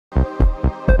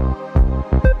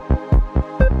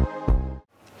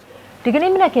ဒီက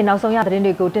နေ့မနက်ခင်းနောက်ဆုံးရသတင်း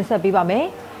တွေကိုတင်ဆက်ပေးပါမယ်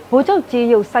။ဗိုလ်ချုပ်ကြေး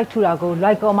ရုပ်စိုက်ထူတာကို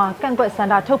လွိုက်ကော်မှာကန့်ကွက်စန္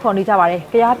ဒထုတ်ဖော်နေကြပါတယ်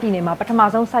။ကြားပြည်နယ်မှာပထမ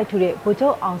ဆုံးစိုက်ထူတဲ့ဗိုလ်ချု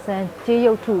ပ်အောင်ဆန်းကြေး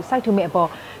ရုပ်ထုစိုက်ထူမဲ့အပေါ်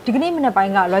ဒီကနေ့မနက်ပို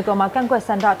င်းကလွိုက်ကော်မှာကန့်ကွက်စ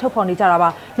န္ဒထုတ်ဖော်နေကြတာပါ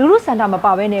။လူလူစန္ဒမ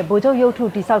ပါဘဲနဲ့ဗိုလ်ချုပ်ရုပ်ထု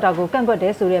တိဆောက်တာကိုကန့်ကွက်တ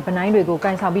ယ်ဆိုတဲ့ဗနိုင်းတွေကိုက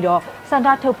န်ဆောင်ပြီးတော့စန္ဒ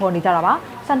ထုတ်ဖော်နေကြတာပါ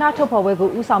။စန္ဒထုတ်ဖော်ပွဲကို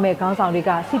ဥဆောင်မဲ့ခေါင်းဆောင်တွေက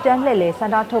စီတန်းလှည့်လည်စ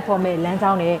န္ဒထုတ်ဖော်မဲ့လမ်း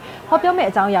ကြောင်းနဲ့ဟောပြောမဲ့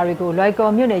အကြောင်းအရာတွေကိုလွိုက်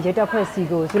ကော်မြို့နယ်ရဲတပ်ဖွဲ့စီ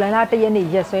ကိုဇူလိုင်လ1ရက်နေ့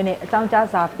ရက်စွဲနဲ့အကြောင်းကြား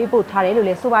စာပေးပို့ထားတယ်လို့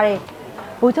လည်းဆိုပါတယ်။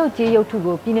ဗိုလ်ချုပ်ကြေးရုပ်ထု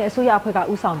ကိုပြည်내အစိုးရအဖွဲ့က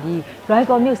ဦးဆောင်ပြီးလွိုင်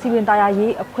ကော်မြို့စီရင်တရား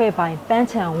ရေးအဖွဲ့ပိုင်းပန်း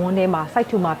ချံဝန်းထဲမှာစိုက်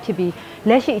ထူမှာဖြစ်ပြီး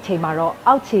လက်ရှိအချိန်မှာတော့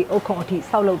အောက်ခြေအုပ်ခုံအထိ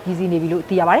ဆောက်လုပ်ပြီးစီးနေပြီလို့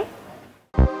သိရပါတယ်။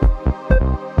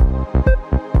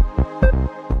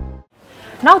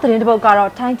နောက်သတင်းတစ်ပုဒ်က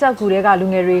တော့ထိုင်းကြောက်ကူတွေကလူ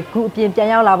ငယ်တွေဂူအပြင်ပြန်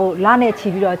ရောက်လာဖို့လနဲ့ချီ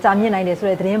ပြီးတော့ကြာမြင့်နိုင်တယ်ဆို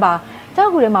တဲ့သတင်းပါကြော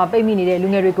က်ကူထဲမှာပိတ်မိနေတဲ့လူ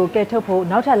ငယ်တွေကိုကယ်ထုတ်ဖို့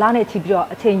နောက်ထပ်လနဲ့ချီပြီးတော့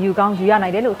အချိန်ယူကောင်းယူရနို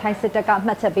င်တယ်လို့ထိုင်းစစ်တပ်က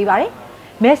မှတ်ချက်ပေးပါတယ်။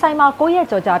မဲဆိုင်မှာ9ရက်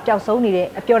ကျော်ကြာပျောက်ဆုံးနေတဲ့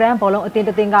အပျော်တမ်းဘောလုံးအသင်းတ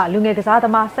စ်သင်းကလူငယ်ကစားသ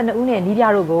မား12ဦးနဲ့နီးပြ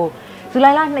တို့ကိုဇူ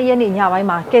လိုင်လ2ရက်နေ့ညပိုင်း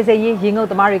မှာကယ်ဆယ်ရေးရေငုပ်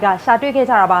သမားတွေကရှာတွေ့ခဲ့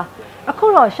ကြတာပါအခု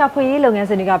တော့ရှာဖွေရေးလုပ်ငန်း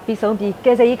စဉ်တွေကပြီးဆုံးပြီးက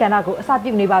ယ်ဆယ်ရေးကဏ္ဍကိုအစ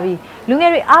ပြုနေပါပြီလူင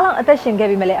ယ်တွေအားလုံးအသက်ရှင်ခဲ့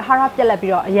ပြီမဲ့လည်းအာဟာရပြက်လက်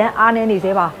ပြီးတော့အရန်အားနည်းနေ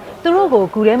သေးပါသူတို့ကို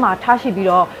ဂူထဲမှာထားရှိပြီး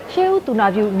တော့ရှေးဦးသူနာ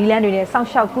ပြုနီလန်းတွေနဲ့စောင့်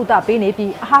ရှောက်ကုသပေးနေ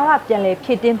ပြီးအာဟာရပြန်လည်ဖြ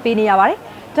ည့်တင်းပေးနေရပါတယ်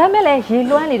ဒါမဲ့လည်းရေ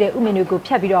လွှမ်းနေတဲ့ဥမင်တွေကို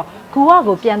ဖြတ်ပြီးတော့ဂူဝ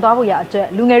ကိုပြန်သွားဖို့ရအတွက်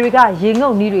လူငယ်တွေကရေငု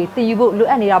ပ်နီးတွေတင်ယူဖို့လို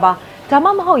အပ်နေတာပါဒါမှ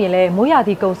မဟုတ်ရင်လည်းမိုးရာ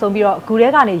သီကုံဆုံးပြီးတော့ဂူထဲ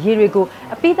ကနေရေတွေကို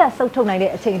အပိသက်ဆုပ်ထုတ်နိုင်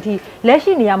တဲ့အချိန်အထိလက်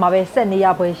ရှိနေရာမှာပဲဆက်နေရ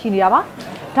ပွဲရှိနေတာပါ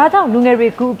ဒါကြောင့်လူငယ်တွေ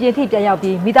ဂူအပြင်ထိပြန်ရောက်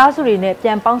ပြီးမိသားစုတွေနဲ့ပြ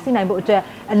န်ပေါင်းစည်းနိုင်ဖို့အတွက်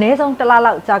အနည်းဆုံး1လ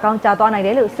လောက်ကြာကောင်းကြာသွားနိုင်တ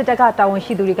ယ်လို့စစ်တပ်ကတာဝန်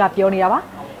ရှိသူတွေကပြောနေတာပါ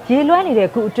ရေလွှမ်းနေတဲ့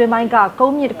ဂူအတွင်းပိုင်းကကု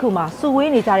န်းမြစ်တစ်ခုမှာစု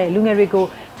ဝေးနေကြတဲ့လူငယ်တွေကို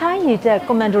ထိုင်းရေတပ်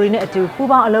ကွန်မန်ဒိုတွေနဲ့အတူပူး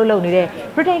ပေါင်းအလုပ်လုပ်နေတဲ့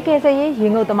ဗြိတိန်ကယ်ဆယ်ရေးရေ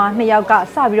ငုပ်သမား2ယောက်က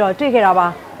စပြီးတော့တွေ့ခဲ့တာပါ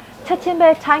ချက်ချင်းပဲ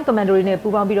ထိုင်းကွန်မန်ဒိုတွေနဲ့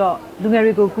ပူးပေါင်းပြီးတော့လူငယ်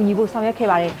တွေကိုကူညီဖို့ဆောင်ရွက်ခဲ့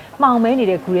ပါတယ်။မှောင်မဲနေ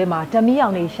တဲ့ဂူထဲမှာဓမီအော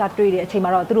င်တွေရှာတွေ့တဲ့အချိန်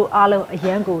မှာတော့သူတို့အားလုံးအရ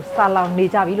န်ကိုစာလောင်နေ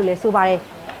ကြပြီလို့လည်းဆိုပါတယ်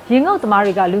။ရေငုပ်သမား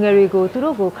တွေကလူငယ်တွေကိုသူ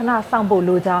တို့ကိုခဏစောင့်ဖို့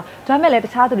လိုကြောင်းဒါမဲ့လည်းတ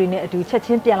ခြားသူတွေနဲ့အတူချက်ချ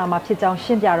င်းပြန်လာမှာဖြစ်ကြောင်းရှ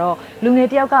င်းပြတော့လူငယ်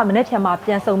တယောက်ကမနေ့ဖြန်မှာ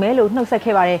ပြန်ဆုံမယ်လို့နှုတ်ဆက်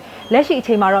ခဲ့ပါတယ်။လက်ရှိအ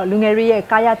ချိန်မှာတော့လူငယ်တွေရဲ့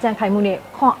ကာယကြံ့ခိုင်မှုနဲ့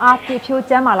ခွန်အားပြည့်ဖြိုး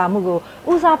ကျန်းမာလာမှုကို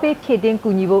ဦးစားပေးဖြည့်တင်းကူ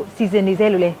ညီဖို့စီစဉ်နေစေ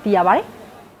လို့လည်းသိရပါတယ်။